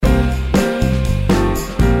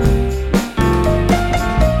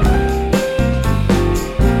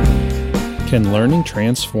Can learning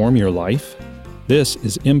transform your life? This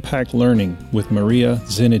is Impact Learning with Maria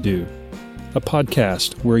Zinedou, a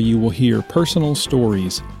podcast where you will hear personal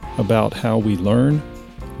stories about how we learn,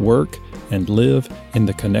 work, and live in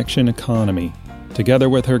the connection economy. Together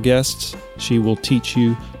with her guests, she will teach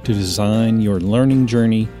you to design your learning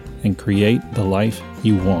journey and create the life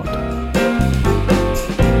you want.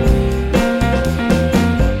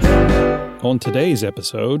 On today's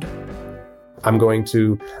episode, I'm going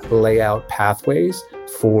to lay out pathways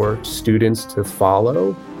for students to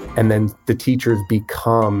follow, and then the teachers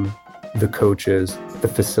become the coaches, the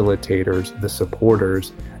facilitators, the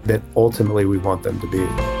supporters that ultimately we want them to be.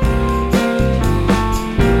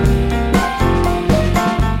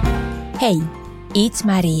 Hey, it's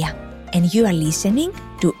Maria, and you are listening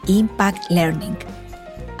to Impact Learning.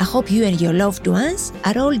 I hope you and your loved ones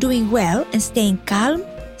are all doing well and staying calm,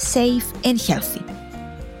 safe, and healthy.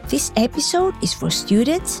 This episode is for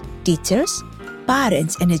students, teachers,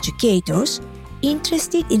 parents, and educators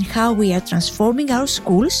interested in how we are transforming our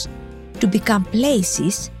schools to become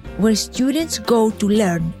places where students go to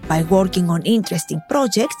learn by working on interesting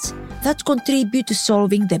projects that contribute to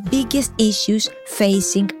solving the biggest issues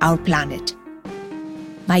facing our planet.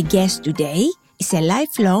 My guest today is a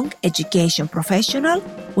lifelong education professional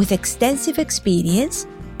with extensive experience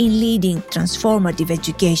in leading transformative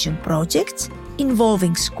education projects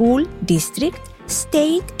involving school, district,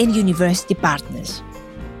 state, and university partners.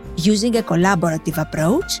 Using a collaborative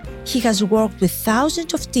approach, he has worked with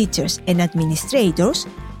thousands of teachers and administrators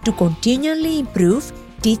to continually improve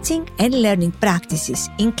teaching and learning practices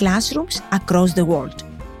in classrooms across the world.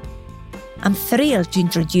 I'm thrilled to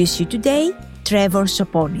introduce you today Trevor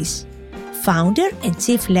Soponis, founder and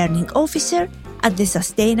chief learning officer at the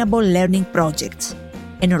Sustainable Learning Projects,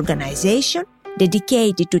 an organization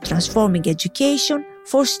dedicated to transforming education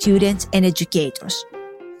for students and educators.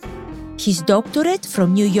 His doctorate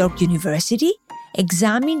from New York University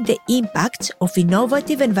examined the impacts of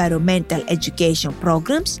innovative environmental education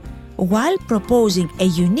programs while proposing a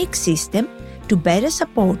unique system to better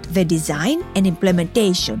support the design and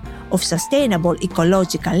implementation of sustainable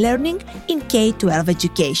ecological learning in K-12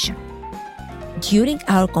 education. During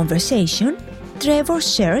our conversation, Trevor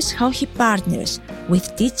shares how he partners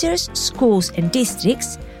with teachers, schools, and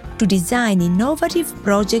districts to design innovative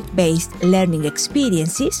project-based learning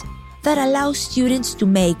experiences that allow students to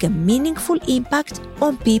make a meaningful impact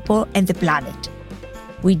on people and the planet.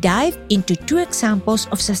 We dive into two examples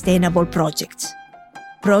of sustainable projects: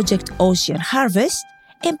 Project Ocean Harvest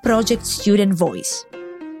and Project Student Voice.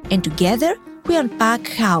 And together, we unpack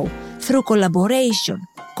how, through collaboration,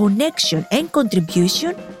 connection, and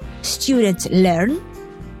contribution, students learn,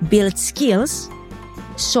 build skills,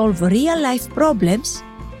 solve real-life problems,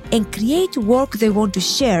 and create work they want to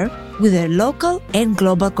share with their local and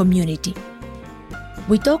global community.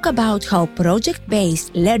 We talk about how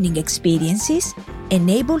project-based learning experiences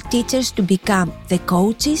enable teachers to become the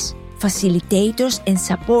coaches, facilitators, and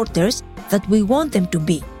supporters that we want them to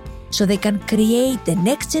be, so they can create the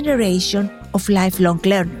next generation of lifelong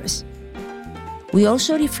learners. We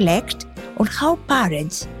also reflect on how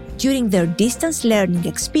parents, during their distance learning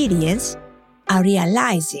experience, are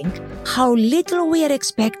realizing how little we are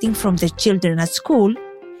expecting from their children at school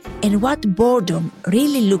and what boredom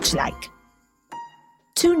really looks like.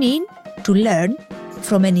 Tune in to learn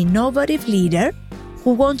from an innovative leader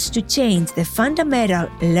who wants to change the fundamental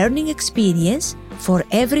learning experience for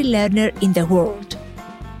every learner in the world,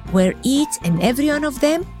 where each and every one of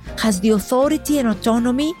them has the authority and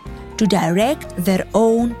autonomy to direct their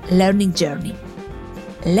own learning journey.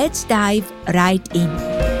 Let's dive right in.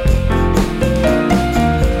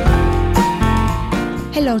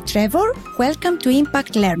 Hello, Trevor. Welcome to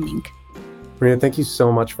Impact Learning. Maria, thank you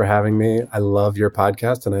so much for having me. I love your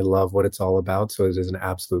podcast and I love what it's all about, so it is an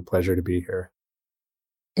absolute pleasure to be here.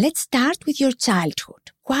 Let's start with your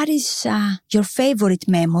childhood. What is your favorite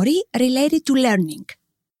memory related to learning?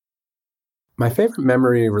 My favorite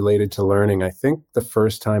memory related to learning, I think the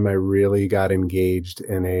first time I really got engaged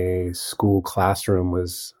in a school classroom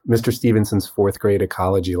was Mr. Stevenson's fourth grade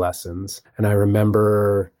ecology lessons. And I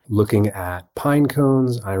remember looking at pine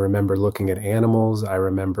cones. I remember looking at animals. I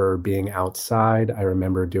remember being outside. I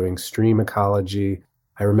remember doing stream ecology.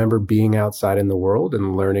 I remember being outside in the world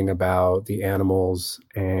and learning about the animals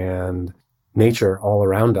and nature all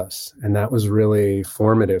around us. And that was really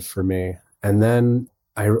formative for me. And then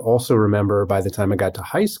I also remember by the time I got to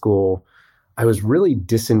high school, I was really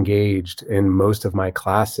disengaged in most of my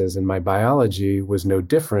classes, and my biology was no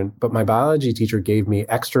different, but my biology teacher gave me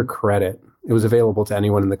extra credit. It was available to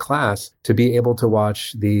anyone in the class to be able to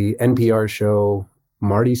watch the NPR show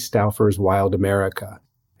Marty Stauffer's Wild America.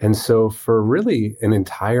 And so for really an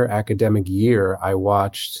entire academic year, I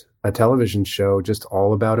watched a television show just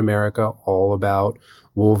all about America, all about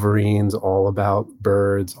wolverines, all about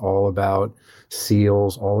birds, all about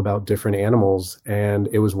seals, all about different animals. And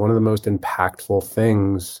it was one of the most impactful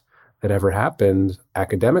things that ever happened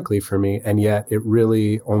academically for me. And yet it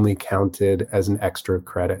really only counted as an extra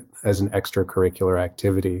credit, as an extracurricular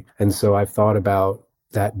activity. And so I've thought about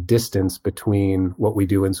that distance between what we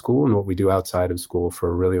do in school and what we do outside of school for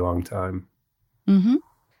a really long time. Mm-hmm.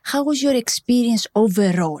 How was your experience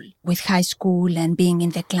overall with high school and being in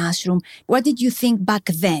the classroom? What did you think back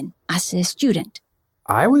then as a student?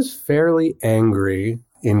 I was fairly angry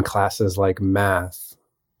in classes like math.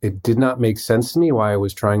 It did not make sense to me why I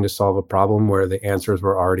was trying to solve a problem where the answers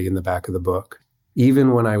were already in the back of the book.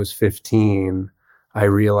 Even when I was 15, I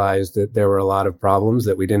realized that there were a lot of problems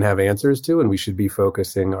that we didn't have answers to, and we should be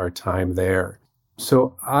focusing our time there.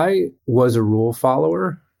 So I was a rule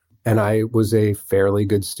follower, and I was a fairly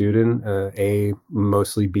good student, a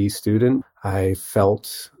mostly B student. I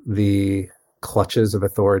felt the clutches of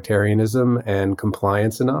authoritarianism and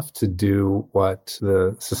compliance enough to do what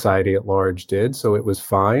the society at large did. So it was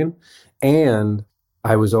fine. And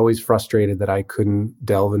I was always frustrated that I couldn't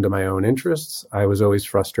delve into my own interests. I was always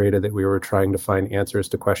frustrated that we were trying to find answers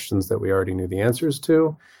to questions that we already knew the answers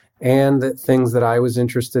to. And that things that I was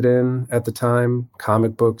interested in at the time,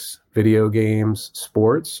 comic books, video games,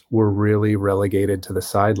 sports, were really relegated to the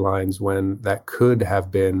sidelines when that could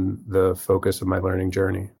have been the focus of my learning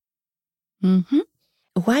journey. Mm-hmm.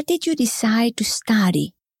 What did you decide to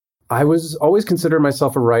study? I was always considered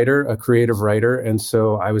myself a writer, a creative writer. And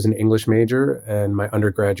so I was an English major in my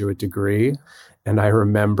undergraduate degree. And I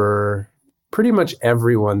remember pretty much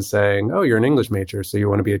everyone saying, oh, you're an English major, so you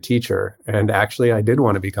want to be a teacher. And actually, I did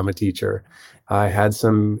want to become a teacher. I had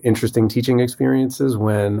some interesting teaching experiences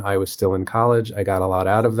when I was still in college. I got a lot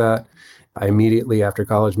out of that. I immediately after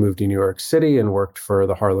college moved to New York City and worked for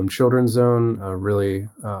the Harlem Children's Zone, a really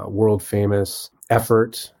world famous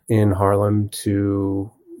effort in Harlem to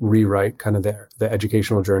rewrite kind of the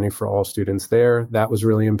educational journey for all students there. That was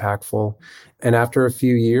really impactful. And after a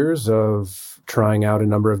few years of trying out a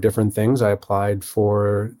number of different things, I applied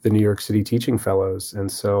for the New York City Teaching Fellows. And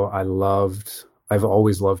so I've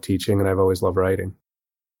always loved teaching and I've always loved writing.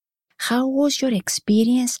 How was your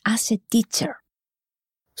experience as a teacher?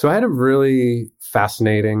 So I had a really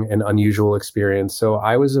fascinating and unusual experience. So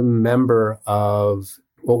I was a member of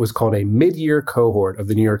what was called a mid-year cohort of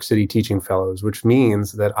the New York City Teaching Fellows, which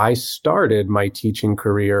means that I started my teaching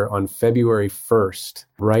career on February 1st,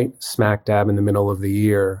 right smack dab in the middle of the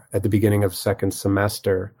year at the beginning of second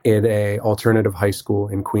semester in a alternative high school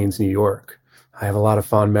in Queens, New York. I have a lot of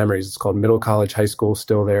fond memories. It's called Middle College High School,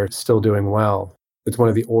 still there, still doing well. It's one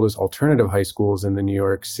of the oldest alternative high schools in the New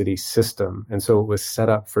York City system. And so it was set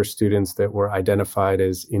up for students that were identified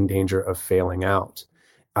as in danger of failing out.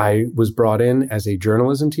 I was brought in as a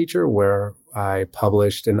journalism teacher where I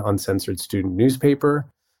published an uncensored student newspaper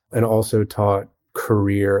and also taught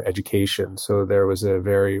career education. So there was a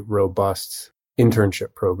very robust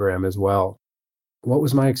internship program as well. What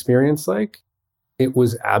was my experience like? It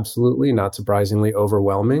was absolutely, not surprisingly,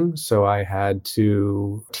 overwhelming. So I had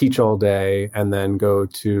to teach all day and then go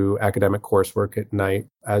to academic coursework at night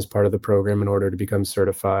as part of the program in order to become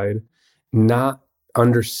certified. Not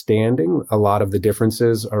understanding a lot of the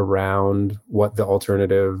differences around what the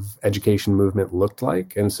alternative education movement looked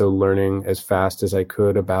like. And so learning as fast as I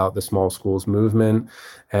could about the small schools movement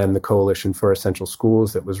and the Coalition for Essential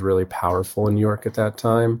Schools that was really powerful in New York at that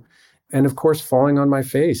time. And of course, falling on my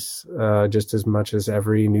face just as much as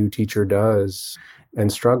every new teacher does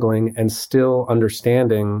and struggling and still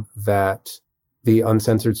understanding that the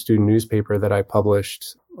uncensored student newspaper that I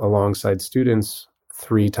published alongside students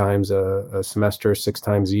 3 times a semester, 6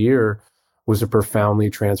 times a year, was a profoundly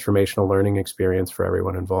transformational learning experience for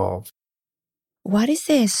everyone involved. What is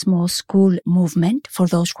the small school movement for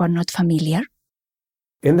those who are not familiar?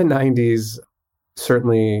 In the 90s,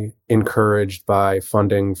 certainly encouraged by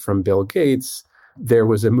funding from Bill Gates, there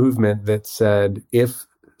was a movement that said if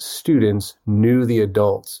students knew the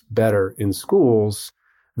adults better in schools,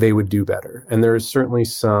 they would do better. And there is certainly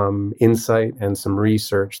some insight and some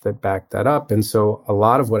research that backed that up. And so a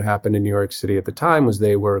lot of what happened in New York City at the time was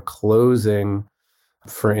they were closing,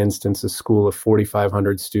 for instance, a school of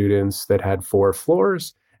 4,500 students that had 4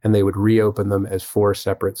 floors, and they would reopen them as 4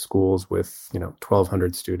 separate schools with,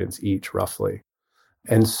 1,200 students each, roughly.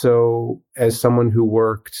 And so as someone who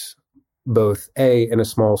worked both in a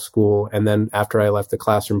small school, and then after I left the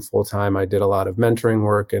classroom full time, I did a lot of mentoring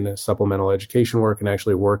work and supplemental education work and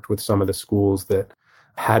actually worked with some of the schools that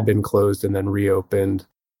had been closed and then reopened.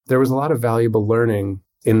 There was a lot of valuable learning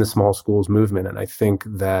in the small schools movement. And I think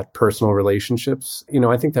that personal relationships,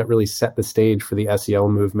 I think that really set the stage for the SEL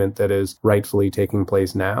movement that is rightfully taking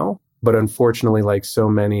place now. But unfortunately, like so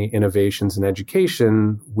many innovations in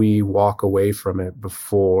education, we walk away from it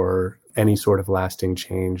before any sort of lasting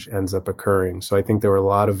change ends up occurring. So I think there were a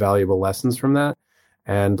lot of valuable lessons from that.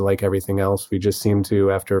 And like everything else, we just seem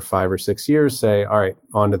to, after 5 or 6 years, say, all right,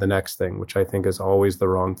 on to the next thing, which I think is always the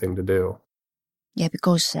wrong thing to do. Yeah,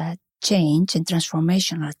 because change and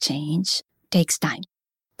transformational change takes time.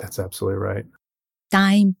 That's absolutely right.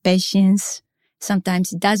 Time, patience.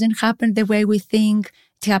 Sometimes it doesn't happen the way we think.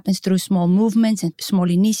 It happens through small movements and small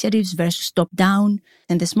initiatives versus top-down,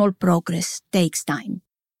 and the small progress takes time.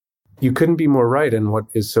 You couldn't be more right. And what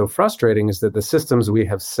is so frustrating is that the systems we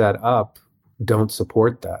have set up don't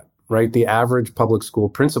support that, right? The average public school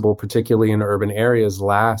principal, particularly in urban areas,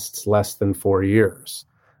 lasts less than 4 years.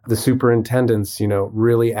 The superintendents,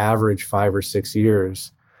 really average 5 or 6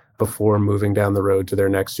 years before moving down the road to their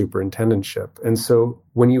next superintendentship. And so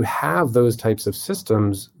when you have those types of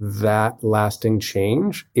systems, that lasting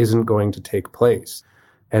change isn't going to take place.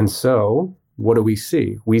 And so what do we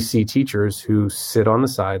see? We see teachers who sit on the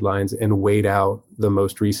sidelines and wait out the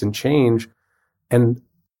most recent change. And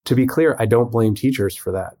to be clear, I don't blame teachers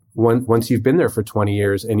for that. Once you've been there for 20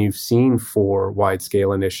 years and you've seen 4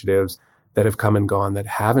 wide-scale initiatives that have come and gone that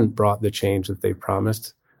haven't brought the change that they've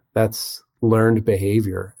promised, that's learned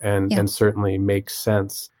behavior and certainly makes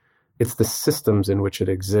sense. It's the systems in which it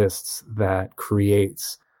exists that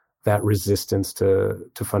creates that resistance to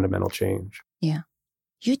fundamental change. Yeah.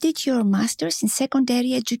 You did your master's in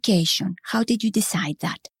secondary education. How did you decide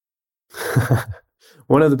that?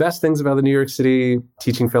 One of the best things about the New York City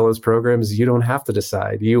Teaching Fellows program is you don't have to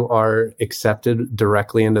decide. You are accepted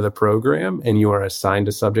directly into the program and you are assigned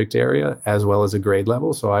a subject area as well as a grade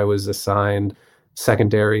level. So I was assigned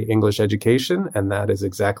secondary English education, and that is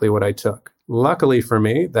exactly what I took. Luckily for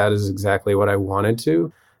me, that is exactly what I wanted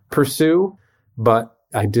to pursue, but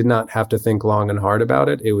I did not have to think long and hard about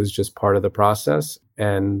it. It was just part of the process.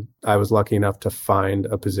 And I was lucky enough to find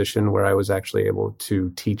a position where I was actually able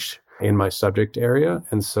to teach in my subject area.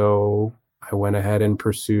 And so I went ahead and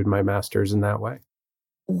pursued my master's in that way.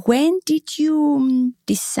 When did you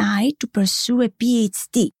decide to pursue a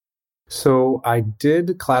PhD? So I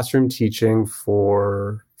did classroom teaching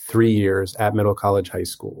for 3 years at Middle College High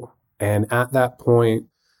School. And at that point,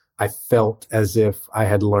 I felt as if I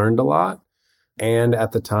had learned a lot. And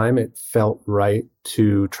at the time, it felt right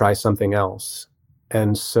to try something else.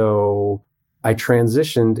 And so I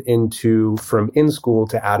transitioned from in-school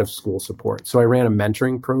to out-of-school support. So I ran a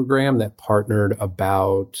mentoring program that partnered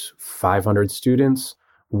about 500 students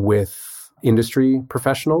with industry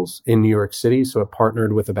professionals in New York City. So it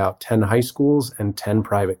partnered with about 10 high schools and 10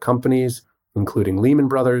 private companies, including Lehman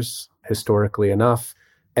Brothers, historically enough.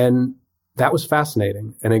 And that was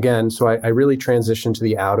fascinating. And again, so I really transitioned to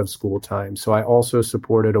the out-of-school time. So I also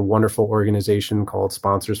supported a wonderful organization called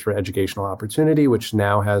Sponsors for Educational Opportunity, which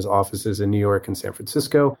now has offices in New York and San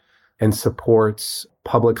Francisco and supports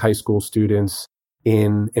public high school students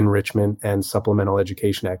in enrichment and supplemental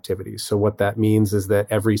education activities. So what that means is that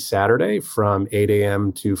every Saturday from 8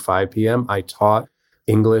 a.m. to 5 p.m., I taught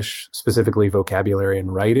English, specifically vocabulary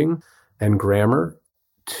and writing and grammar,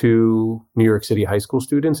 to New York City high school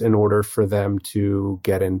students in order for them to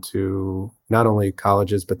get into not only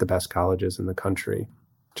colleges, but the best colleges in the country.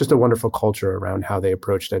 Just a wonderful culture around how they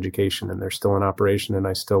approached education, and they're still in operation, and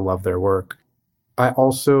I still love their work. I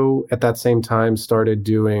also, at that same time, started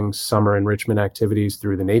doing summer enrichment activities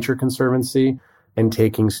through the Nature Conservancy and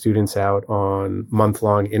taking students out on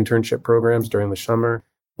month-long internship programs during the summer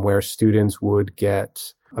where students would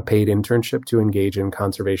get a paid internship to engage in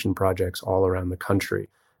conservation projects all around the country.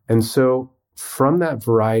 And so from that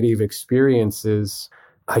variety of experiences,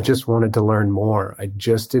 I just wanted to learn more. I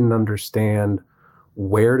just didn't understand,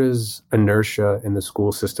 where does inertia in the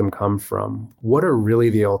school system come from? What are really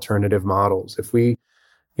the alternative models? If we,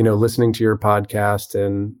 listening to your podcast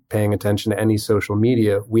and paying attention to any social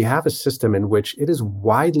media, we have a system in which it is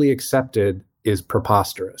widely accepted is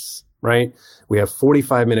preposterous, right? We have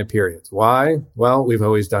 45-minute periods. Why? Well, we've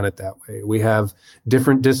always done it that way. We have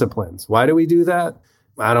different disciplines. Why do we do that?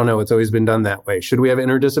 I don't know. It's always been done that way. Should we have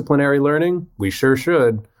interdisciplinary learning? We sure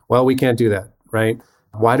should. Well, we can't do that, right?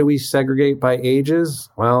 Why do we segregate by ages?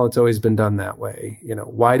 Well, it's always been done that way.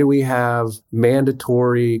 Why do we have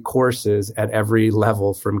mandatory courses at every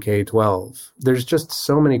level from K-12? There's just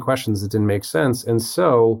so many questions that didn't make sense. And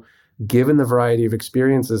so given the variety of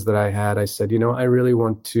experiences that I had, I said, I really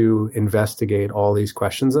want to investigate all these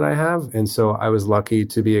questions that I have. And so I was lucky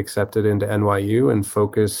to be accepted into NYU and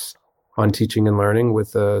focus on teaching and learning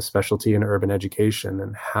with a specialty in urban education,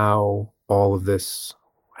 and how all of this,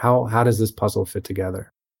 how does this puzzle fit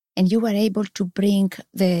together? And you were able to bring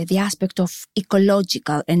the aspect of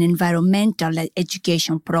ecological and environmental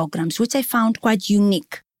education programs, which I found quite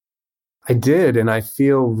unique. I did, and I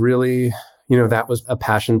feel really, that was a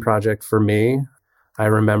passion project for me. I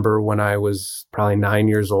remember when I was probably 9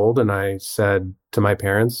 years old and I said to my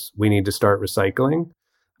parents, we need to start recycling.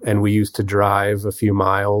 And we used to drive a few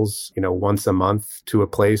miles, once a month to a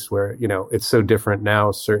place where, it's so different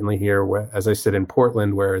now, certainly here, where, as I said, in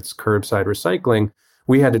Portland, where it's curbside recycling.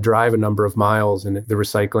 We had to drive a number of miles, and the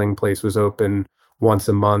recycling place was open once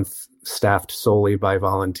a month, staffed solely by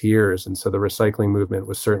volunteers. And so the recycling movement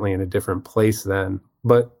was certainly in a different place then.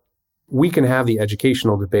 But we can have the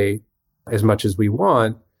educational debate as much as we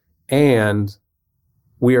want, and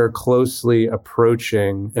we are closely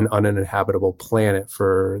approaching an uninhabitable planet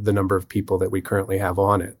for the number of people that we currently have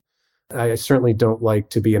on it. I certainly don't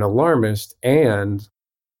like to be an alarmist, and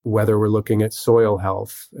whether we're looking at soil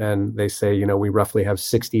health, and they say, we roughly have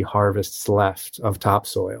 60 harvests left of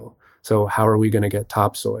topsoil. So how are we going to get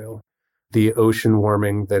topsoil? The ocean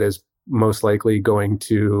warming that is most likely going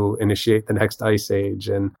to initiate the next ice age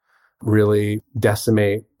and really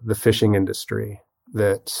decimate the fishing industry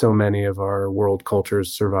that so many of our world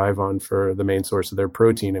cultures survive on for the main source of their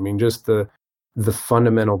protein. I mean, just the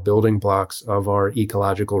fundamental building blocks of our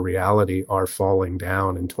ecological reality are falling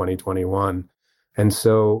down in 2021. And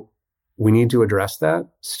so we need to address that.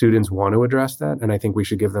 Students want to address that. And I think we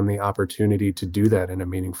should give them the opportunity to do that in a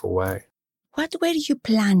meaningful way. What were you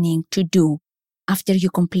planning to do after you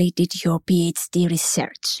completed your PhD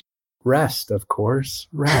research? Rest, of course.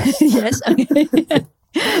 Rest. Yes. Okay.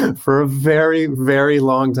 For a very, very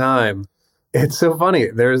long time. It's so funny.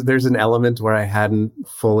 There's an element where I hadn't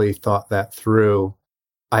fully thought that through.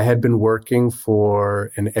 I had been working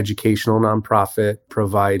for an educational nonprofit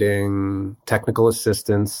providing technical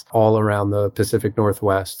assistance all around the Pacific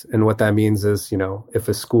Northwest. And what that means is, if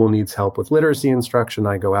a school needs help with literacy instruction,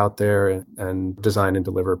 I go out there and design and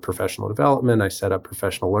deliver professional development. I set up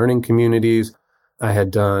professional learning communities. I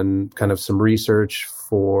had done kind of some research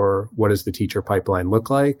for what does the teacher pipeline look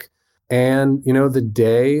like. And, the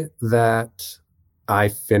day that I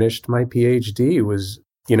finished my PhD was,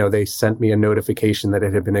 they sent me a notification that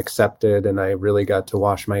it had been accepted, and I really got to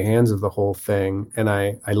wash my hands of the whole thing. And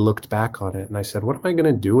I looked back on it and I said, what am I going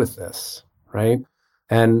to do with this? Right.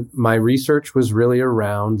 And my research was really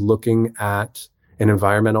around looking at an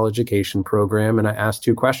environmental education program. And I asked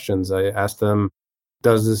two questions. I asked them,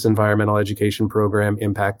 does this environmental education program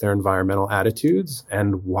impact their environmental attitudes?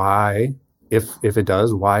 And why, if it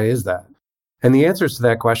does, why is that? And the answers to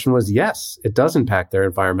that question was yes, it does impact their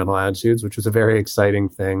environmental attitudes, which was a very exciting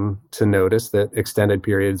thing to notice, that extended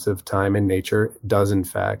periods of time in nature does in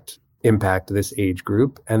fact impact this age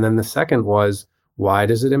group. And then the second was, why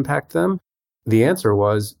does it impact them? The answer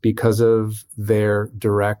was because of their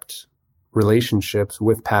direct relationships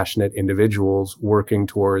with passionate individuals working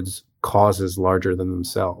towards causes larger than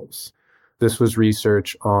themselves. This was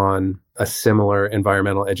research on a similar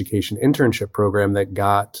environmental education internship program that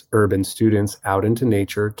got urban students out into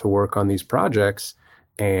nature to work on these projects.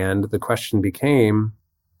 And the question became,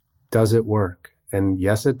 does it work? And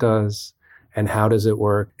yes, it does. And how does it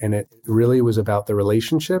work? And it really was about the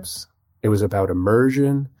relationships. It was about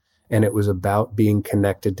immersion. And it was about being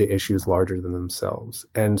connected to issues larger than themselves.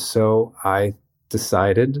 And so I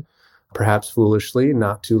decided, perhaps foolishly,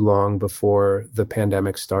 not too long before the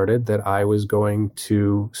pandemic started, that I was going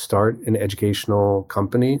to start an educational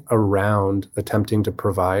company around attempting to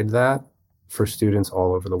provide that for students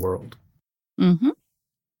all over the world. Mm-hmm.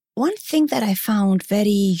 One thing that I found very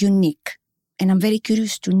unique, and I'm very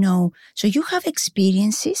curious to know, so you have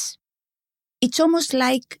experiences. It's almost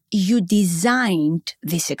like you designed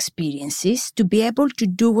these experiences to be able to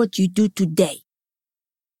do what you do today.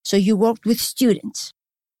 So you worked with students.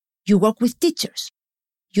 You work with teachers.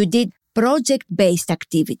 You did project-based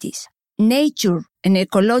activities, nature and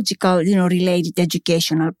ecological, related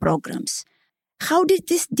educational programs. How did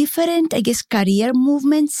these different, career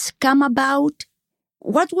movements come about?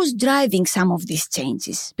 What was driving some of these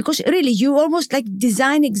changes? Because really, you almost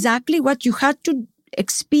design exactly what you had to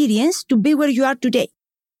experience to be where you are today.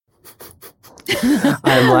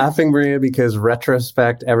 I'm laughing, Maria, because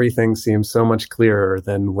retrospect, everything seems so much clearer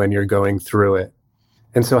than when you're going through it.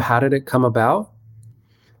 And so how did it come about?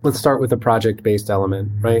 Let's start with the project-based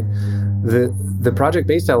element, right? The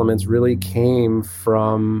project-based elements really came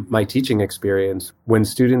from my teaching experience when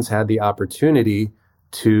students had the opportunity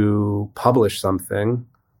to publish something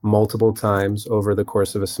multiple times over the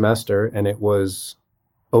course of a semester, and it was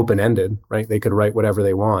open-ended, right? They could write whatever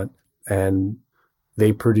they want. and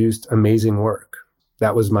they produced amazing work.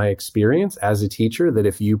 That was my experience as a teacher, that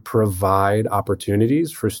if you provide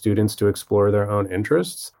opportunities for students to explore their own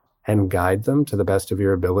interests and guide them to the best of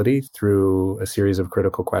your ability through a series of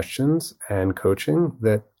critical questions and coaching,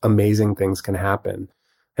 that amazing things can happen.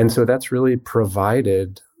 And so that's really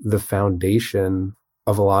provided the foundation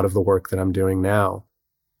of a lot of the work that I'm doing now.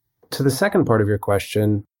 To the second part of your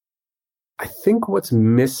question, I think what's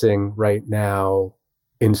missing right now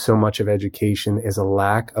in so much of education is a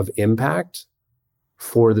lack of impact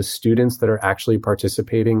for the students that are actually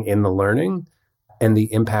participating in the learning and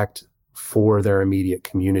the impact for their immediate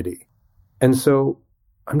community. And so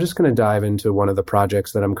I'm just going to dive into one of the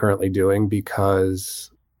projects that I'm currently doing because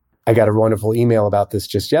I got a wonderful email about this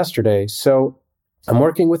just yesterday. So I'm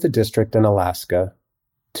working with a district in Alaska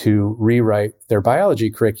to rewrite their biology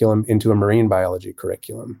curriculum into a marine biology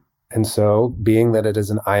curriculum. And so, being that it is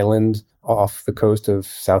an island off the coast of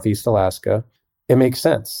Southeast Alaska, it makes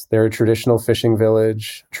sense. They're a traditional fishing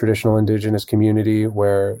village, traditional indigenous community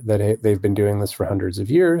where they've been doing this for hundreds of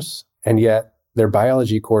years. And yet their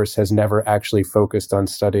biology course has never actually focused on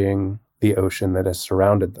studying the ocean that has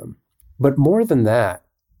surrounded them. But more than that,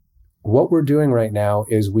 what we're doing right now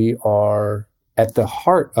is we are at the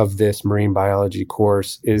heart of this marine biology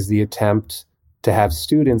course is the attempt to have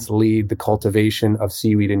students lead the cultivation of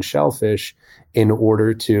seaweed and shellfish in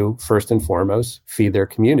order to, first and foremost, feed their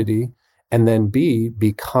community, and then B,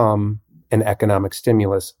 become an economic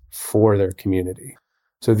stimulus for their community.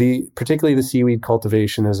 So particularly the seaweed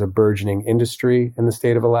cultivation is a burgeoning industry in the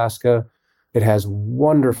state of Alaska. It has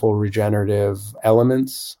wonderful regenerative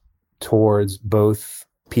elements towards both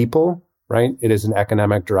people, right? It is an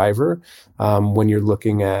economic driver. When you're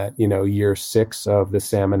looking at, year 6 of the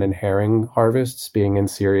salmon and herring harvests being in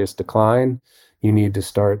serious decline, you need to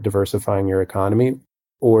start diversifying your economy,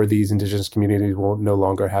 or these indigenous communities will no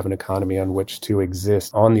longer have an economy on which to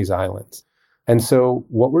exist on these islands. And so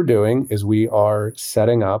what we're doing is we are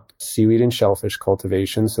setting up seaweed and shellfish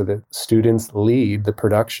cultivation so that students lead the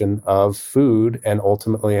production of food and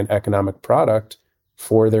ultimately an economic product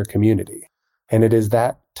for their community. And it is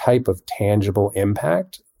that type of tangible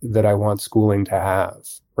impact that I want schooling to have,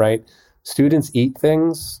 right? Students eat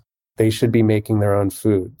things, they should be making their own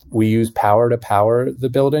food. We use power to power the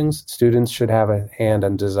buildings. Students should have a hand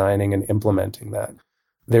on designing and implementing that.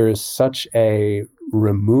 There is such a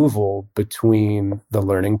removal between the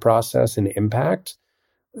learning process and impact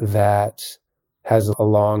that has a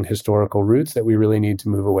long historical roots that we really need to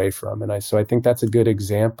move away from. And so I think that's a good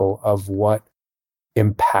example of what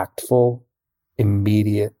impactful,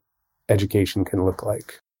 immediate education can look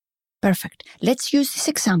like. Perfect. Let's use this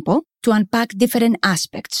example to unpack different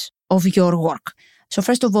aspects of your work. So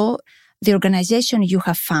first of all, the organization you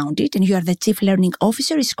have founded and you are the Chief Learning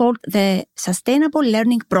Officer is called the Sustainable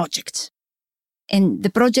Learning Projects. And the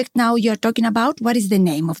project now you're talking about, what is the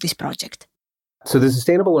name of this project? So the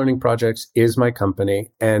Sustainable Learning Projects is my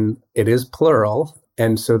company, and it is plural.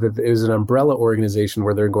 And so that it is an umbrella organization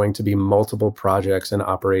where there are going to be multiple projects in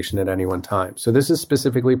operation at any one time. So this is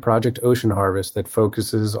specifically Project Ocean Harvest that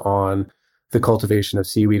focuses on the cultivation of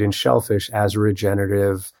seaweed and shellfish as a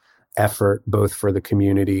regenerative effort, both for the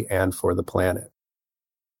community and for the planet.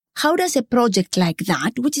 How does a project like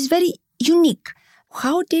that, which is very unique,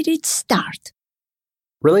 how did it start?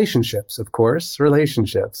 Relationships, of course,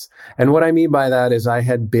 relationships. And what I mean by that is I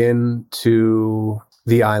had been to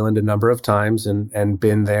the island a number of times and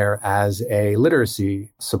been there as a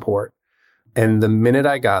literacy support. And the minute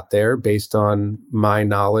I got there, based on my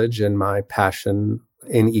knowledge and my passion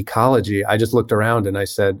in ecology, I just looked around and I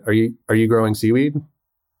said, are you growing seaweed?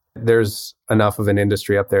 There's enough of an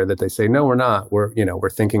industry up there that they say, no, we're not. We're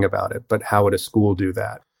thinking about it, but how would a school do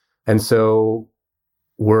that? And so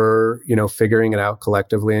we're, figuring it out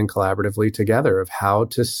collectively and collaboratively together of how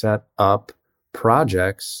to set up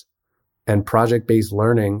projects and project-based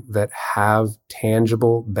learning that have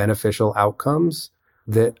tangible, beneficial outcomes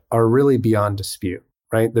that are really beyond dispute,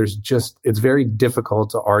 right? It's very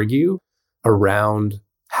difficult to argue around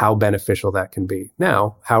how beneficial that can be.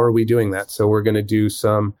 Now, how are we doing that? So we're going to do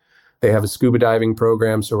they have a scuba diving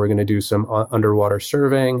program, so we're going to do some underwater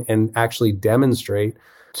surveying and actually demonstrate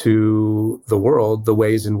to the world the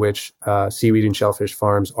ways in which seaweed and shellfish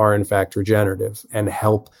farms are in fact regenerative and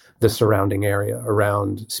help the surrounding area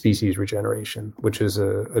around species regeneration, which is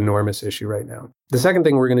an enormous issue right now. The second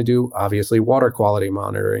thing we're going to do, obviously, water quality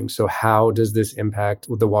monitoring. So how does this impact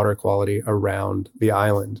the water quality around the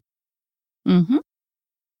island? Mm-hmm.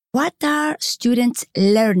 What are students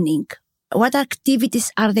learning? What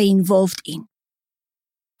activities are they involved in?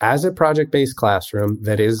 As a project-based classroom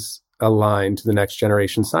that is aligned to the next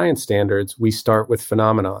generation science standards, we start with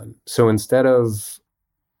phenomenon. So instead of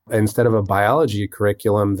a biology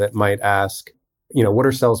curriculum that might ask, what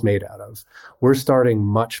are cells made out of? We're starting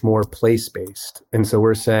much more place-based. And so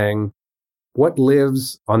we're saying, what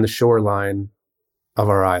lives on the shoreline of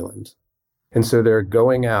our island? And so they're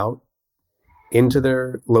going out into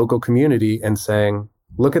their local community and saying,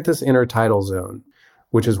 look at this intertidal zone,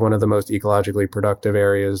 which is one of the most ecologically productive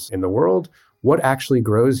areas in the world. What actually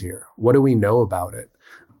grows here? What do we know about it?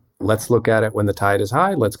 Let's look at it when the tide is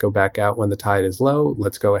high. Let's go back out when the tide is low.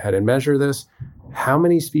 Let's go ahead and measure this. How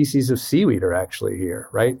many species of seaweed are actually here,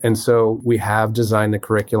 right? And so we have designed the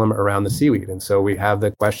curriculum around the seaweed. And so we have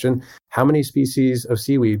the question, how many species of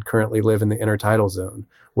seaweed currently live in the intertidal zone?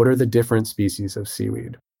 What are the different species of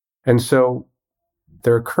seaweed? And so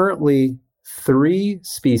there are currently 3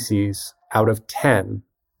 species out of 10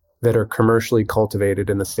 that are commercially cultivated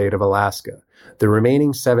in the state of Alaska. The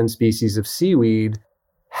remaining 7 species of seaweed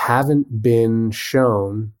haven't been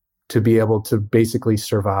shown to be able to basically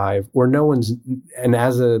survive, or and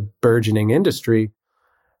as a burgeoning industry,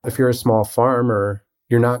 if you're a small farmer,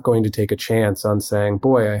 you're not going to take a chance on saying,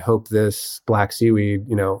 boy, I hope this black seaweed,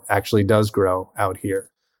 actually does grow out here.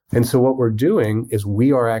 And so what we're doing is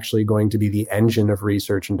we are actually going to be the engine of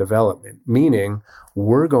research and development, meaning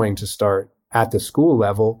we're going to start at the school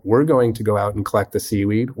level. We're going to go out and collect the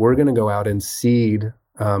seaweed. We're going to go out and seed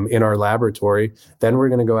in our laboratory. Then we're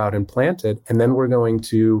going to go out and plant it. And then we're going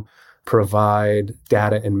to provide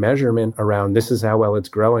data and measurement around this is how well it's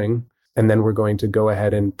growing. And then we're going to go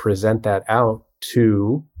ahead and present that out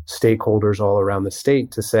to stakeholders all around the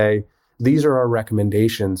state to say, these are our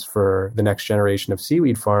recommendations for the next generation of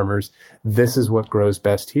seaweed farmers. This is what grows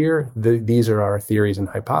best here. These are our theories and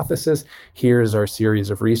hypotheses. Here's our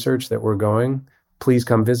series of research that we're going. Please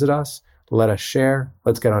come visit us. Let us share.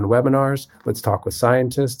 Let's get on webinars. Let's talk with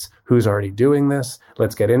scientists. Who's already doing this?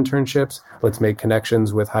 Let's get internships. Let's make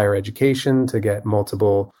connections with higher education to get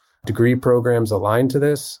multiple degree programs aligned to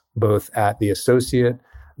this, both at the associate,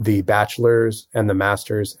 the bachelor's, and the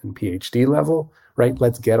master's and PhD level, right?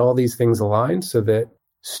 Let's get all these things aligned so that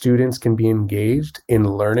students can be engaged in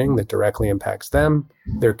learning that directly impacts them,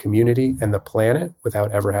 their community, and the planet without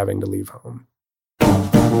ever having to leave home.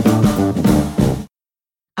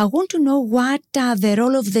 I want to know what the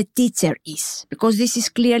role of the teacher is, because this is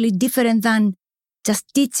clearly different than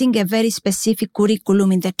just teaching a very specific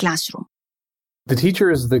curriculum in the classroom. The teacher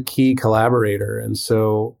is the key collaborator. And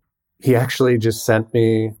so he actually just sent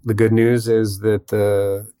me, the good news is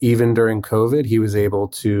that even during COVID, he was able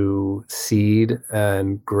to seed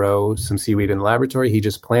and grow some seaweed in the laboratory. He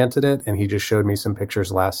just planted it and he just showed me some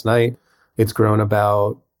pictures last night. It's grown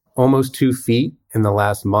about almost 2 feet in the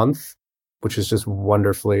last month, which is just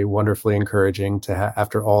wonderfully, wonderfully encouraging to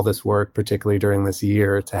after all this work, particularly during this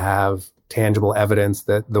year, to have tangible evidence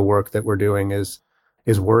that the work that we're doing is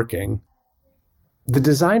working. The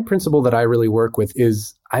design principle that I really work with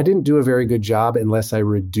is I didn't do a very good job unless I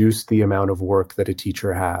reduced the amount of work that a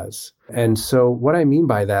teacher has. And so what I mean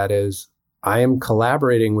by that is I am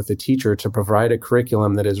collaborating with the teacher to provide a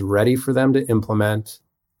curriculum that is ready for them to implement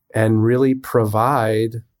and really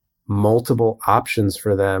provide multiple options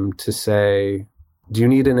for them to say, do you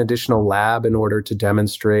need an additional lab in order to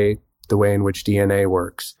demonstrate the way in which DNA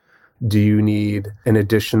works? Do you need an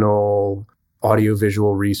additional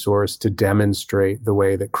audiovisual resource to demonstrate the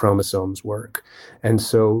way that chromosomes work? And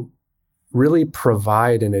so really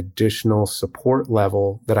provide an additional support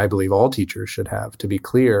level that I believe all teachers should have, to be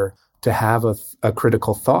clear, to have a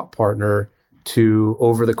critical thought partner to,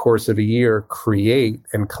 over the course of a year, create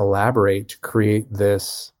and collaborate to create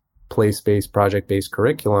this place-based, project-based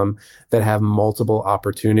curriculum that have multiple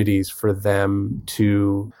opportunities for them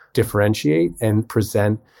to differentiate and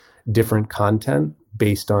present different content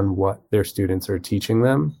based on what their students are teaching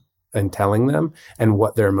them and telling them and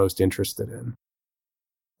what they're most interested in.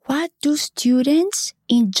 What do students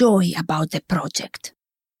enjoy about the project?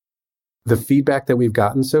 The feedback that we've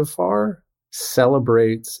gotten so far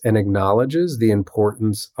celebrates and acknowledges the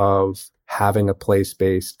importance of having a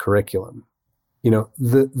place-based curriculum.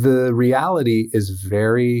 The reality is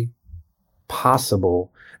very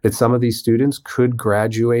possible that some of these students could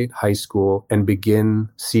graduate high school and begin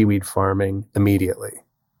seaweed farming immediately.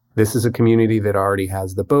 This is a community that already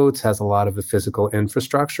has the boats, has a lot of the physical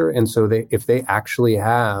infrastructure. And so if they actually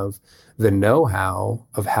have the know-how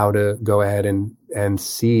of how to go ahead and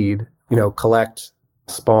seed, collect,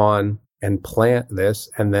 spawn, and plant this,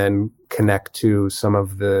 and then connect to some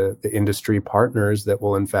of the industry partners that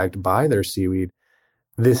will in fact buy their seaweed.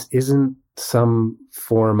 This isn't some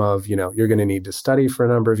form of, you're going to need to study for a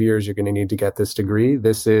number of years, you're going to need to get this degree.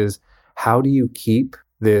 This is, how do you keep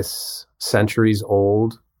this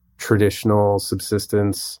centuries-old traditional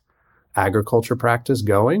subsistence agriculture practice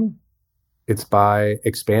going? It's by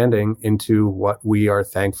expanding into what we are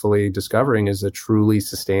thankfully discovering is a truly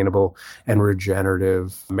sustainable and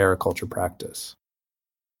regenerative mariculture practice.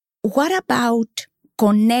 What about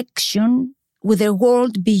connection with the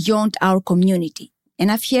world beyond our community?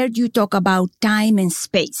 And I've heard you talk about time and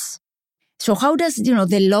space. So how does,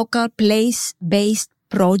 the local place-based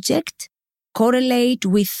project correlate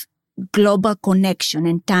with global connection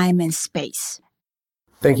and time and space?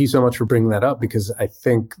 Thank you so much for bringing that up, because I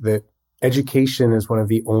think that education is one of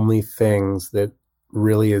the only things that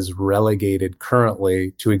really is relegated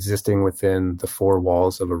currently to existing within the four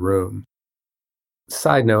walls of a room.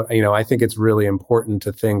 Side note, I think it's really important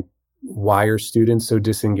to think, why are students so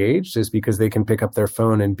disengaged? Is because they can pick up their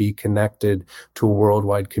phone and be connected to a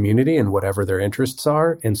worldwide community and whatever their interests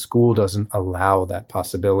are, and school doesn't allow that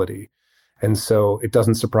possibility. And so it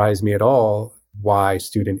doesn't surprise me at all why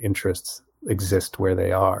student interests exist where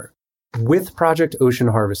they are. With Project Ocean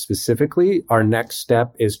Harvest specifically, our next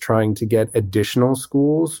step is trying to get additional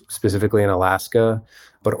schools, specifically in Alaska,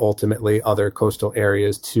 but ultimately other coastal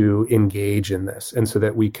areas, to engage in this. And so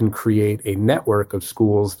that we can create a network of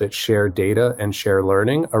schools that share data and share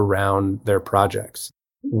learning around their projects.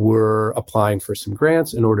 We're applying for some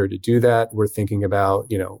grants in order to do that. We're thinking about,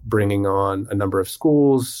 bringing on a number of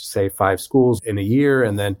schools, say 5 schools in a year,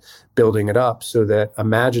 and then building it up so that,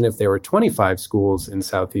 imagine if there were 25 schools in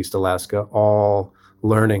Southeast Alaska, all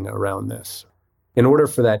learning around this. In order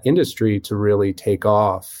for that industry to really take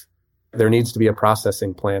off, there needs to be a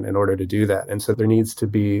processing plan in order to do that. And so there needs to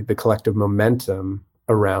be the collective momentum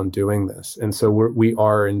around doing this. And so we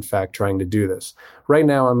are in fact trying to do this. Right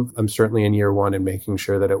now, I'm certainly in year 1 and making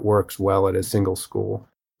sure that it works well at a single school.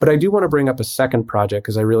 But I do want to bring up a second project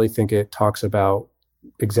because I really think it talks about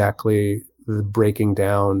exactly the breaking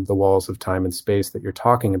down the walls of time and space that you're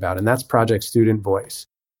talking about. And that's Project Student Voice.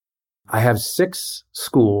 I have 6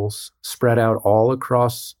 schools spread out all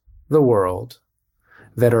across the world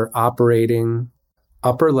that are operating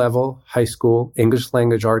upper level high school English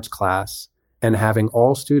language arts class and having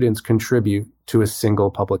all students contribute to a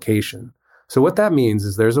single publication. So what that means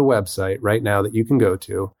is there's a website right now that you can go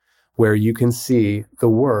to where you can see the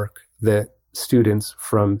work that students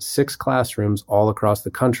from 6 classrooms all across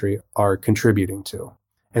the country are contributing to.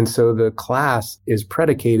 And so the class is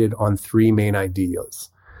predicated on 3 main ideas.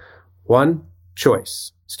 1,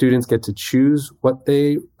 choice. Students get to choose what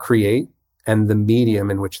they create and the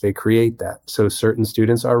medium in which they create that. So certain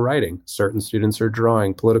students are writing, certain students are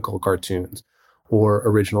drawing political cartoons or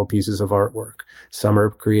original pieces of artwork. Some are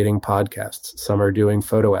creating podcasts, some are doing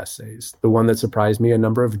photo essays. The one that surprised me, a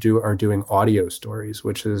number of are doing audio stories,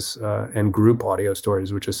 which is, and group audio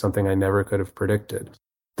stories, which is something I never could have predicted.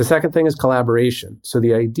 The second thing is collaboration. So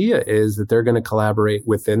the idea is that they're going to collaborate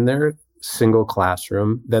within their single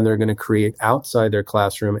classroom, then they're going to create outside their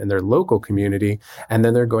classroom in their local community, and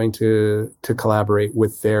then they're going to collaborate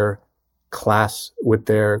with their class, with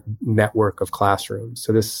their network of classrooms.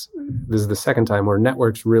 So this is the second time where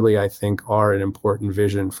networks really, I think, are an important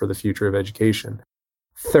vision for the future of education.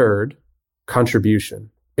 Third,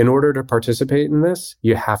 contribution. In order to participate in this,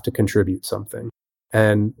 you have to contribute something.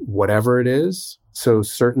 And whatever it is, so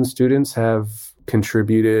certain students have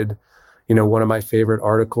contributed. One of my favorite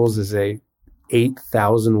articles is a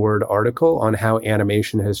 8,000 word article on how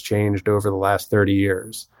animation has changed over the last 30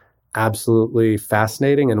 years. Absolutely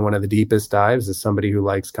fascinating. And one of the deepest dives as somebody who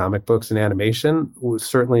likes comic books and animation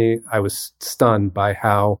I was stunned by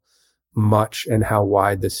how much and how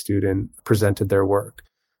wide the student presented their work.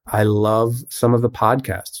 I love some of the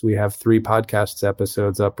podcasts. We have 3 podcasts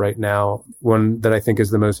episodes up right now. One that I think is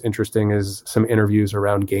the most interesting is some interviews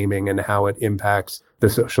around gaming and how it impacts the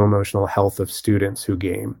social emotional health of students who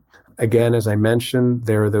game. Again, as I mentioned,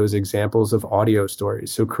 there are those examples of audio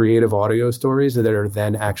stories. So creative audio stories that are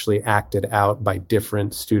then actually acted out by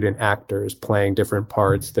different student actors playing different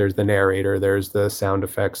parts. There's the narrator, there's the sound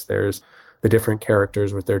effects, there's the different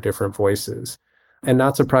characters with their different voices. And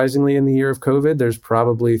not surprisingly, in the year of COVID, there's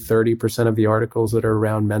probably 30% of the articles that are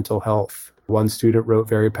around mental health. One student wrote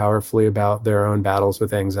very powerfully about their own battles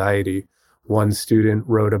with anxiety. One student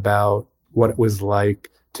wrote about what it was like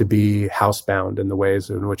to be housebound and the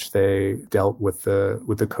ways in which they dealt with the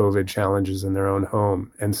COVID challenges in their own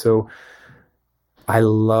home. And so I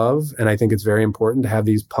love, and I think it's very important to have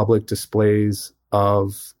these public displays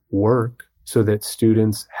of work so that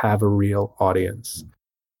students have a real audience.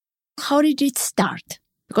 How did it start?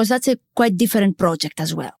 Because that's a quite different project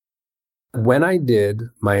as well. When I did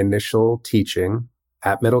my initial teaching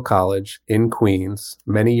at Middle College in Queens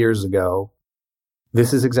many years ago,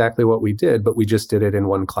 this is exactly what we did, but we just did it in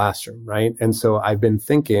one classroom, right? And so I've been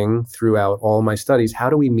thinking throughout all my studies, how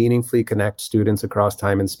do we meaningfully connect students across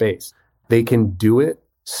time and space? They can do it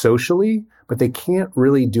socially, but they can't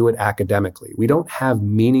really do it academically. We don't have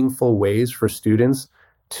meaningful ways for students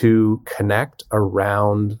to connect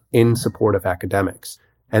around in support of academics.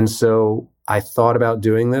 And so I thought about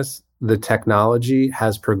doing this. The technology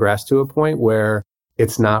has progressed to a point where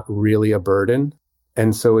it's not really a burden.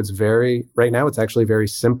 And so right now it's actually very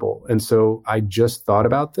simple. And so I just thought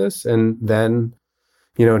about this. And then,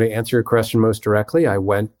 to answer your question most directly, I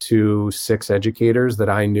went to 6 educators that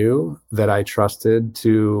I knew, that I trusted,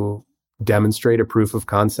 to demonstrate a proof of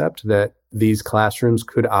concept that these classrooms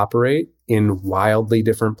could operate in wildly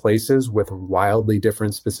different places with wildly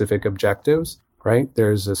different specific objectives, right?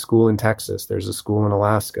 There's a school in Texas, there's a school in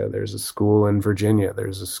Alaska, there's a school in Virginia,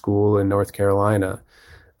 there's a school in North Carolina,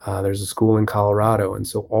 there's a school in Colorado. And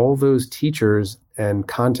so all those teachers and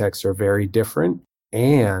contexts are very different.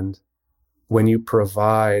 And when you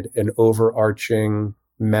provide an overarching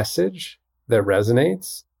message that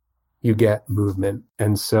resonates, you get movement.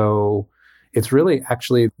 And so it's really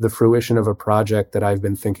actually the fruition of a project that I've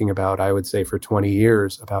been thinking about, I would say, for 20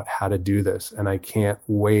 years about how to do this. And I can't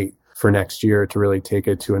wait for next year to really take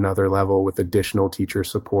it to another level with additional teacher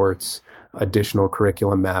supports, additional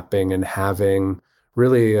curriculum mapping, and having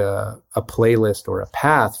really a playlist or a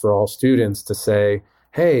path for all students to say,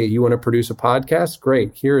 hey, you want to produce a podcast?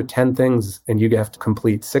 Great. Here are 10 things, and you have to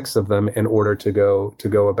complete 6 of them in order to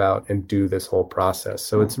go about and do this whole process.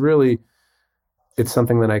 So it's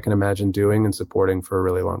something that I can imagine doing and supporting for a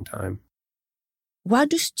really long time. What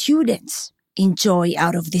do students enjoy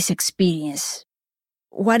out of this experience?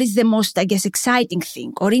 What is the most, exciting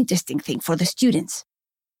thing or interesting thing for the students?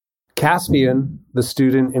 Caspian, the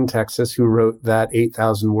student in Texas who wrote that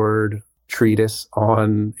 8,000-word treatise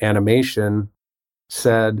on animation,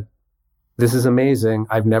 said, "This is amazing.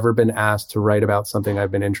 I've never been asked to write about something I've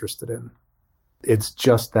been interested in." It's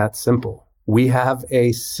just that simple. We have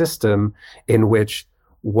a system in which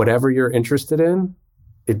whatever you're interested in,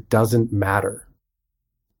 it doesn't matter.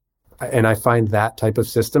 And I find that type of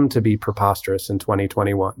system to be preposterous in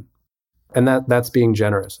 2021. And that's being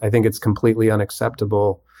generous. I think it's completely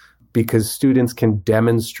unacceptable, because students can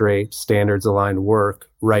demonstrate standards-aligned work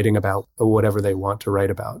writing about whatever they want to write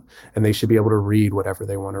about. And they should be able to read whatever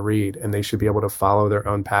they want to read. And they should be able to follow their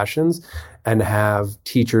own passions and have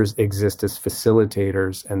teachers exist as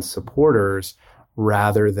facilitators and supporters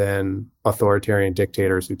rather than authoritarian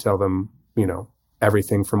dictators who tell them,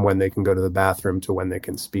 everything from when they can go to the bathroom to when they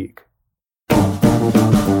can speak.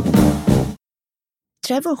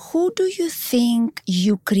 Trevor, who do you think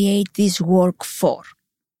you create this work for?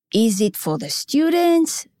 Is it for the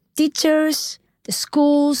students, teachers, the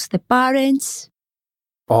schools, the parents?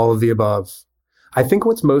 All of the above. I think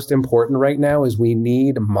what's most important right now is we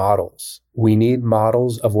need models. We need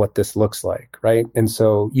models of what this looks like, right? And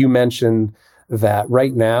so you mentioned that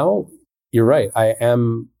right now, you're right. I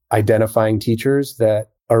am identifying teachers that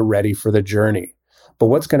are ready for the journey. But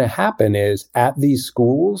what's going to happen is at these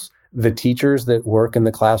schools, the teachers that work in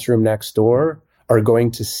the classroom next door are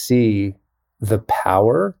going to see the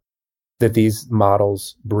power that these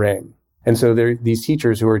models bring. And so these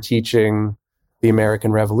teachers who are teaching the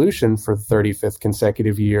American Revolution for the 35th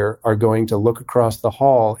consecutive year are going to look across the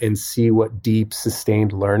hall and see what deep,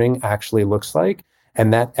 sustained learning actually looks like.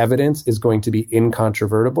 And that evidence is going to be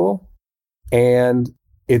incontrovertible. And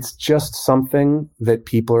it's just something that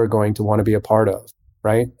people are going to want to be a part of,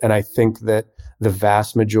 right? And I think that the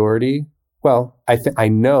vast majority, I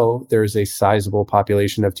know there's a sizable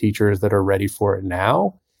population of teachers that are ready for it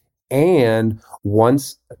now. And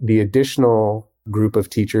once the additional group of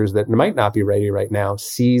teachers that might not be ready right now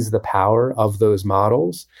sees the power of those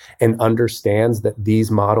models and understands that these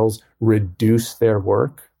models reduce their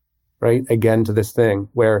work, right? Again, to this thing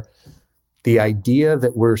where the idea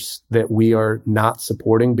that we are not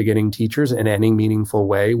supporting beginning teachers in any meaningful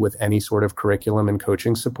way with any sort of curriculum and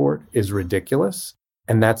coaching support is ridiculous.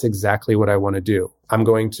 And that's exactly what I want to do. I'm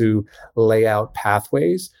going to lay out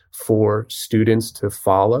pathways for students to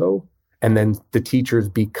follow, and then the teachers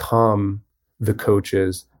become the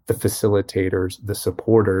coaches, the facilitators, the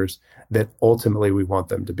supporters that ultimately we want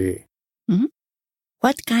them to be. Mm-hmm.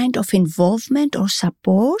 What kind of involvement or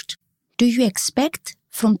support do you expect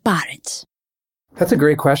from parents? That's a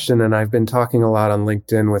great question. And I've been talking a lot on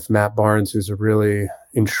LinkedIn with Matt Barnes, who's a really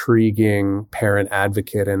intriguing parent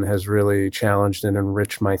advocate and has really challenged and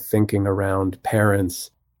enriched my thinking around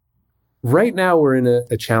parents. Right now, we're in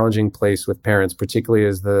a challenging place with parents, particularly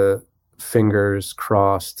as the fingers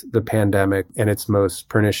crossed, the pandemic and its most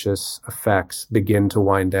pernicious effects begin to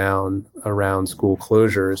wind down around school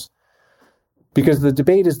closures. Because the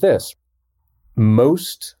debate is this: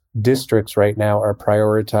 most districts right now are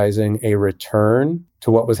prioritizing a return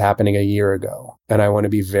to what was happening a year ago. And I want to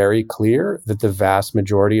be very clear that the vast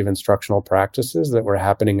majority of instructional practices that were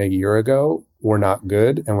happening a year ago were not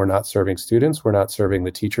good, and were not serving students, were not serving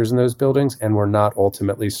the teachers in those buildings, and were not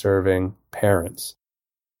ultimately serving parents.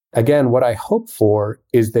 Again, what I hope for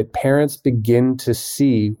is that parents begin to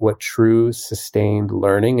see what true sustained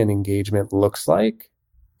learning and engagement looks like,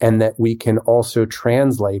 and that we can also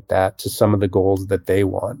translate that to some of the goals that they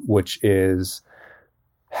want, which is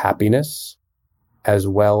happiness as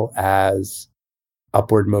well as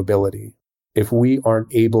upward mobility. If we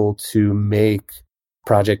aren't able to make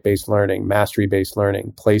project-based learning, mastery-based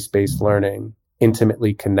learning, place-based learning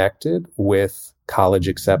intimately connected with college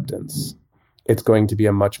acceptance, it's going to be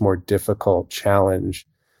a much more difficult challenge.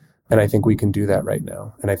 And I think we can do that right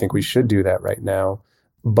now. And I think we should do that right now.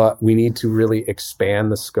 But we need to really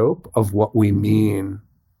expand the scope of what we mean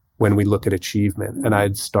when we look at achievement. And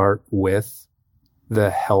I'd start with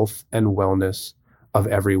the health and wellness of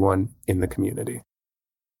everyone in the community.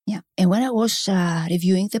 Yeah. And when I was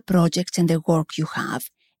reviewing the projects and the work you have,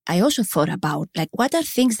 I also thought about, like, what are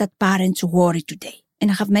things that parents worry today?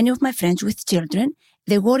 And I have many of my friends with children.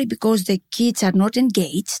 They worry because the kids are not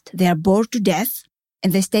engaged. They are bored to death,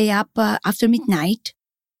 and they stay up after midnight,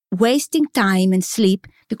 wasting time and sleep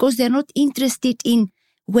because they're not interested in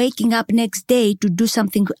waking up next day to do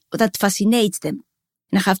something that fascinates them.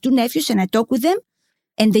 And I have two nephews, and I talk with them.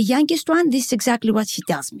 And the youngest one, this is exactly what he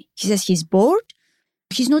tells me. He says he's bored.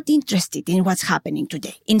 He's not interested in what's happening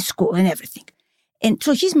today in school and everything. And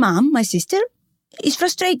so his mom, my sister, is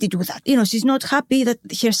frustrated with that. She's not happy that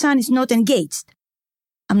her son is not engaged.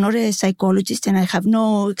 I'm not a psychologist and I have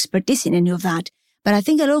no expertise in any of that. But I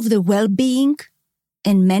think a lot of the well-being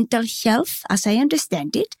and mental health, as I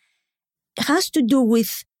understand it, has to do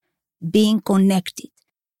with being connected,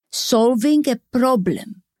 solving a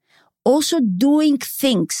problem, also doing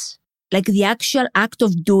things, like the actual act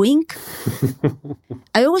of doing.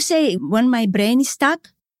 I always say when my brain is stuck,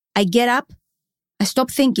 I get up, I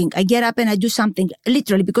stop thinking, I get up and I do something,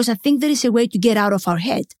 literally, because I think there is a way to get out of our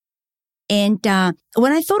head. And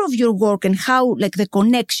when I thought of your work and how, like, the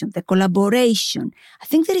connection, the collaboration, I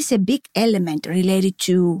think there is a big element related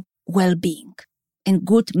to well-being and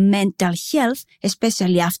good mental health,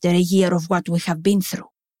 especially after a year of what we have been through.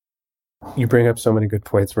 You bring up so many good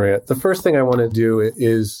points, Maria. The first thing I want to do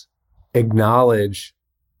is acknowledge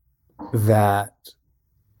that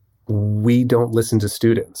we don't listen to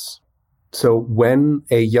students. So when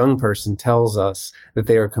a young person tells us that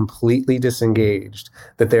they are completely disengaged,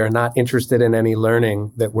 that they are not interested in any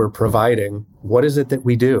learning that we're providing, what is it that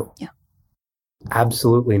we do? Yeah.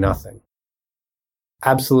 Absolutely nothing.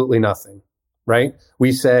 Absolutely nothing, right?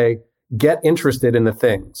 We say, get interested in the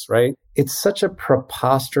things, right? It's such a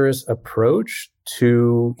preposterous approach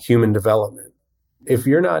to human development. If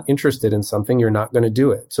you're not interested in something, you're not going to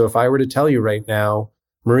do it. So if I were to tell you right now,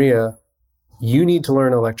 Maria, you need to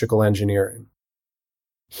learn electrical engineering.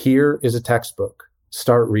 Here is a textbook.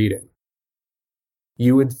 Start reading.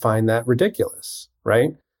 You would find that ridiculous,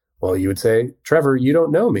 right? Well, you would say, Trevor, you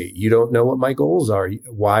don't know me. You don't know what my goals are.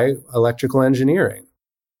 Why electrical engineering?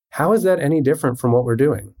 How is that any different from what we're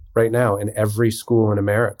doing right now in every school in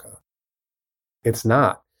America? It's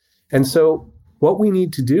not. And so what we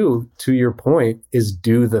need to do, to your point, is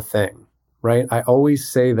do the thing, right? I always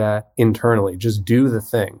say that internally, just do the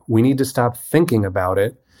thing. We need to stop thinking about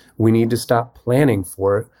it. We need to stop planning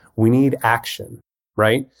for it. We need action,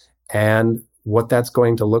 right? And what that's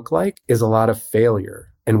going to look like is a lot of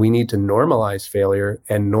failure. And we need to normalize failure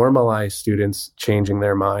and normalize students changing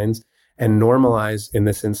their minds and normalize, in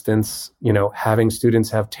this instance, having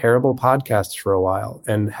students have terrible podcasts for a while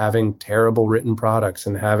and having terrible written products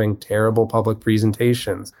and having terrible public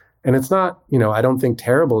presentations. And it's not, I don't think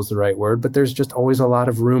terrible is the right word, but there's just always a lot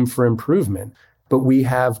of room for improvement. But we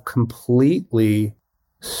have completely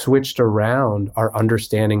switched around our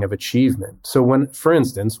understanding of achievement. So for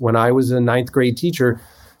instance, when I was a 9th grade teacher,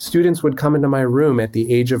 students would come into my room at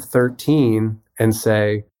the age of 13 and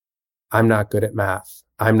say, I'm not good at math.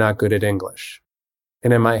 I'm not good at English.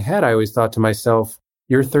 And in my head, I always thought to myself,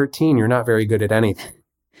 you're 13, you're not very good at anything,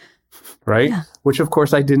 right? Yeah. Which of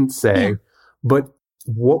course I didn't say, yeah. But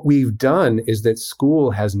what we've done is that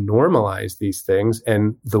school has normalized these things,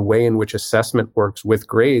 and the way in which assessment works with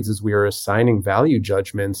grades is we are assigning value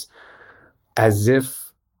judgments as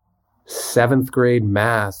if 7th grade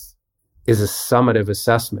math is a summative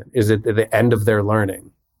assessment, is at the end of their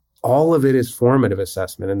learning. all of it is formative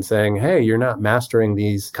assessment and saying, hey, you're not mastering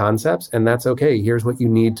these concepts, and that's okay. Here's what you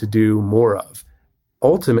need to do more of.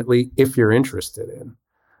 Ultimately, if you're interested in.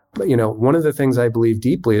 But, one of the things I believe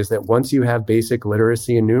deeply is that once you have basic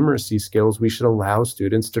literacy and numeracy skills, we should allow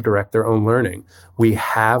students to direct their own learning. We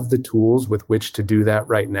have the tools with which to do that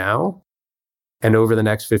right now. And over the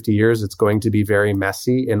next 50 years, it's going to be very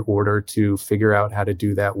messy in order to figure out how to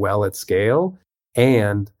do that well at scale.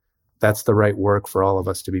 And that's the right work for all of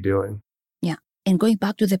us to be doing. Yeah. And going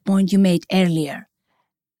back to the point you made earlier,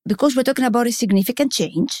 because we're talking about a significant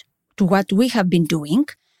change to what we have been doing,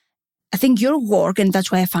 I think your work, and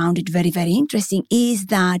that's why I found it very, very interesting, is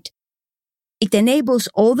that it enables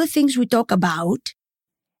all the things we talk about,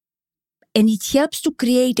 and it helps to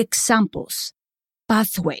create examples,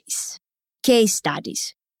 pathways, case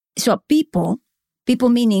studies. So people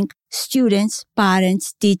meaning students,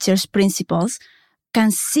 parents, teachers, principals,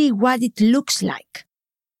 can see what it looks like.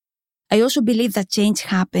 I also believe that change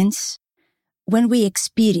happens when we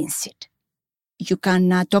experience it. You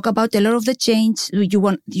can talk about a lot of the change you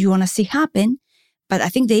want to see happen, but I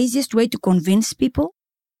think the easiest way to convince people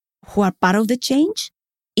who are part of the change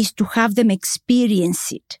is to have them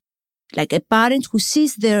experience it. Like a parent who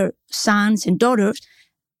sees their sons and daughters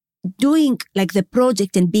doing like the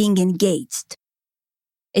project and being engaged.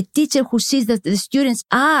 A teacher who sees that the students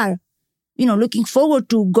are, looking forward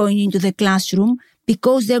to going into the classroom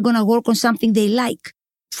because they're going to work on something they like,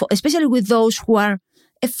 especially with those who are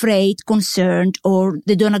afraid, concerned, or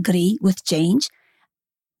they don't agree with change.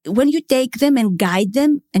 When you take them and guide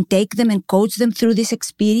them and take them and coach them through this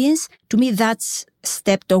experience, to me, that's a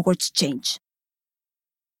step towards change.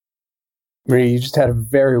 Maria, you just had a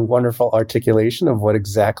very wonderful articulation of what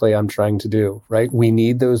exactly I'm trying to do, right? We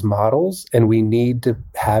need those models, and we need to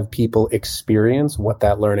have people experience what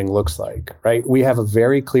that learning looks like, right? We have a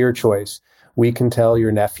very clear choice. We can tell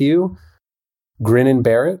your nephew, grin and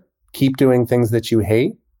bear it, keep doing things that you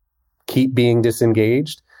hate, keep being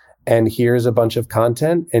disengaged, and here's a bunch of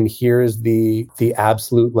content, and here's the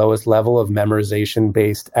absolute lowest level of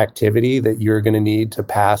memorization-based activity that you're going to need to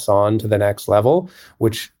pass on to the next level,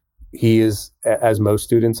 which he is, as most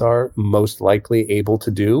students are, most likely able to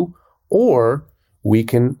do. Or we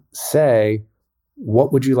can say,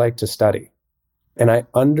 what would you like to study? And I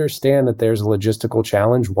understand that there's a logistical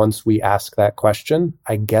challenge once we ask that question.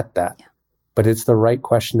 I get that. Yeah. But it's the right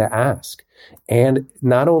question to ask. And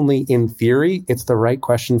not only in theory, it's the right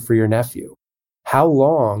question for your nephew. How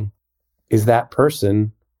long is that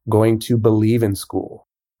person going to believe in school,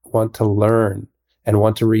 want to learn, and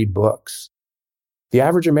want to read books? The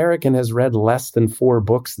average American has read less than 4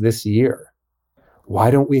 books this year. Why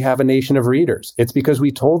don't we have a nation of readers? It's because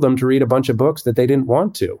we told them to read a bunch of books that they didn't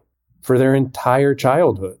want to for their entire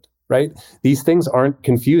childhood, right? These things aren't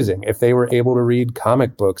confusing. If they were able to read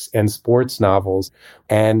comic books and sports novels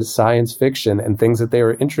and science fiction and things that they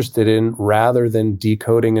were interested in rather than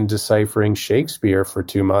decoding and deciphering Shakespeare for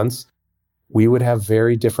 2 months, we would have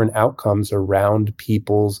very different outcomes around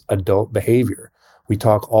people's adult behavior. We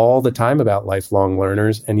talk all the time about lifelong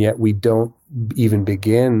learners, and yet we don't even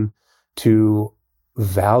begin to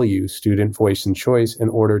value student voice and choice in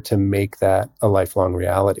order to make that a lifelong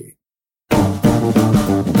reality.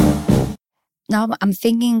 Now I'm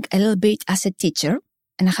thinking a little bit as a teacher,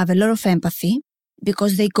 and I have a lot of empathy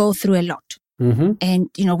because they go through a lot. Mm-hmm. And,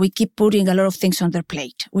 we keep putting a lot of things on their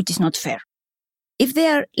plate, which is not fair. If they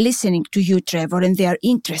are listening to you, Trevor, and they are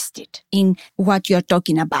interested in what you're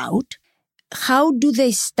talking about, how do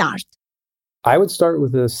they start? I would start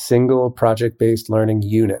with a single project-based learning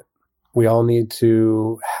unit. We all need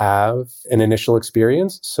to have an initial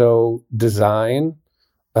experience. So design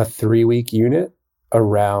a 3-week unit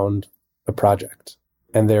around a project.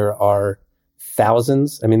 And there are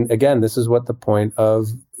thousands. I mean, again, this is what the point of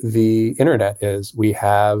the internet is. We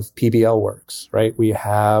have PBL Works, right? We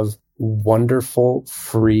have wonderful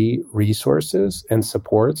free resources and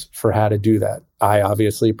supports for how to do that. I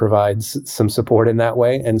obviously provide some support in that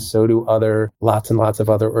way, and so do lots and lots of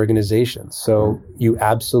other organizations. So you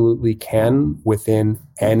absolutely can, within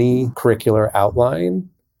any curricular outline,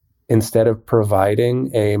 instead of providing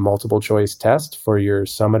a multiple choice test for your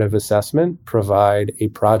summative assessment, provide a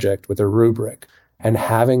project with a rubric. And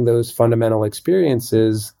having those fundamental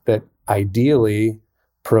experiences that ideally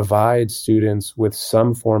provide students with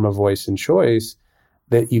some form of voice and choice,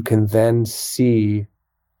 that you can then see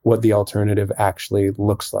what the alternative actually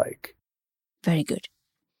looks like. Very good.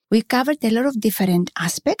 We covered a lot of different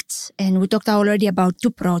aspects, and we talked already about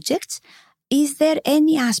 2 projects. Is there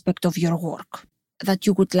any aspect of your work that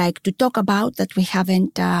you would like to talk about that we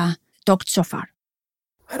haven't talked so far?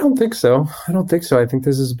 I don't think so. I think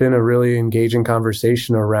this has been a really engaging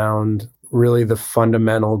conversation around really the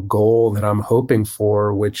fundamental goal that I'm hoping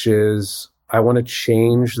for, which is I want to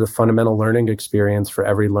change the fundamental learning experience for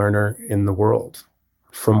every learner in the world,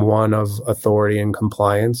 from one of authority and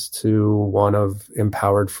compliance to one of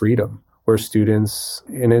empowered freedom, where students,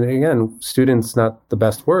 and again, students not the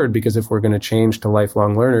best word, because if we're going to change to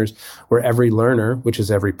lifelong learners, where every learner, which is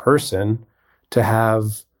every person, to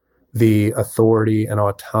have the authority and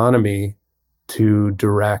autonomy to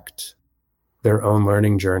direct their own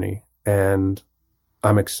learning journey. And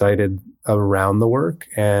I'm excited around the work,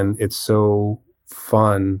 and it's so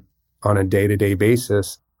fun on a day-to-day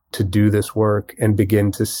basis to do this work and begin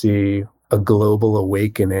to see a global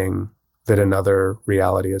awakening that another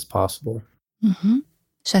reality is possible. Mm-hmm.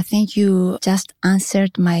 So I think you just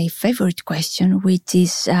answered my favorite question, which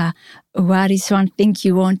is what is one thing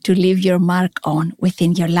you want to leave your mark on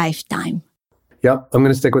within your lifetime? Yep, I'm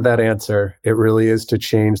going to stick with that answer. It really is to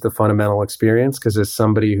change the fundamental experience, because as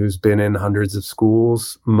somebody who's been in hundreds of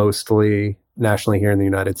schools, mostly nationally here in the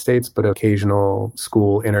United States, but occasional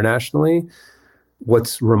school internationally,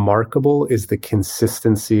 what's remarkable is the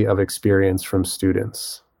consistency of experience from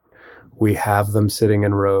students. We have them sitting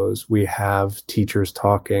in rows. We have teachers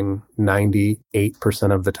talking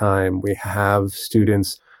 98% of the time. We have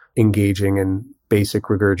students engaging in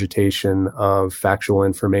basic regurgitation of factual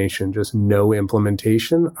information, just no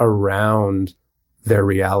implementation around their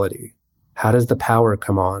reality. How does the power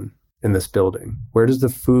come on in this building? Where does the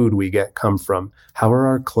food we get come from? How are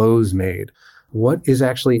our clothes made? What is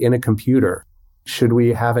actually in a computer? Should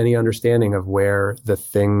we have any understanding of where the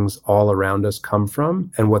things all around us come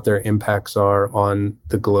from and what their impacts are on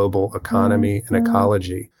the global economy and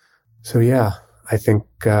ecology? So yeah, I think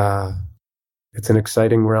it's an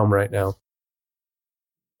exciting realm right now.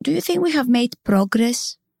 Do you think we have made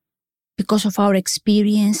progress because of our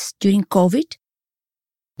experience during COVID?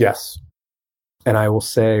 Yes. And I will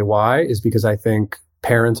say why is because I think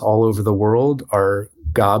parents all over the world are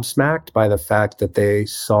gobsmacked by the fact that they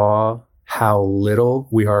saw how little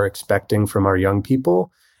we are expecting from our young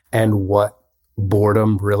people and what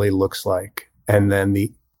boredom really looks like. And then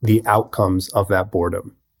the outcomes of that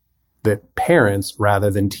boredom that parents, rather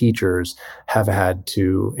than teachers, have had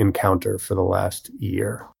to encounter for the last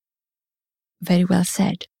year. Very well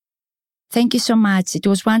said. Thank you so much. It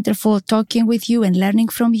was wonderful talking with you and learning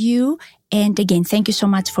from you. And again, thank you so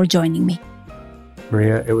much for joining me.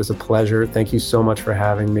 Maria, it was a pleasure. Thank you so much for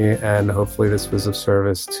having me. And hopefully this was of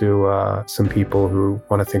service to some people who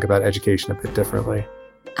want to think about education a bit differently.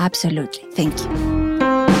 Absolutely. Thank you.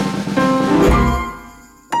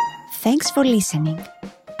 Thanks for listening.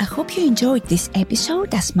 I hope you enjoyed this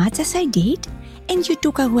episode as much as I did, and you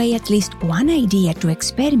took away at least one idea to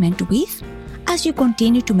experiment with as you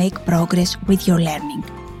continue to make progress with your learning.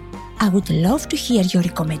 I would love to hear your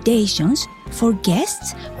recommendations for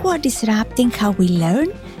guests who are disrupting how we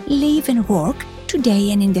learn, live, and work today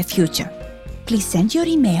and in the future. Please send your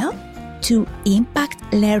email to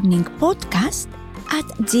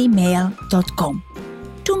impactlearningpodcast@gmail.com.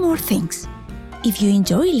 Two more things. If you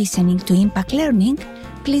enjoy listening to Impact Learning,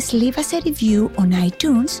 please leave us a review on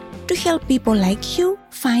iTunes to help people like you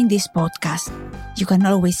find this podcast. You can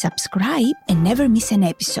always subscribe and never miss an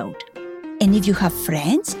episode. And if you have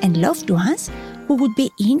friends and loved ones who would be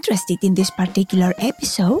interested in this particular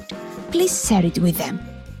episode, please share it with them.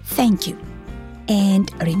 Thank you. And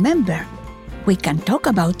remember, we can talk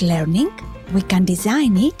about learning, we can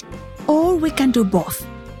design it, or we can do both.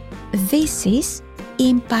 This is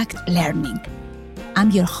Impact Learning. I'm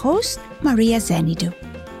your host, Maria Zenidou.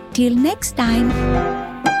 Till next time.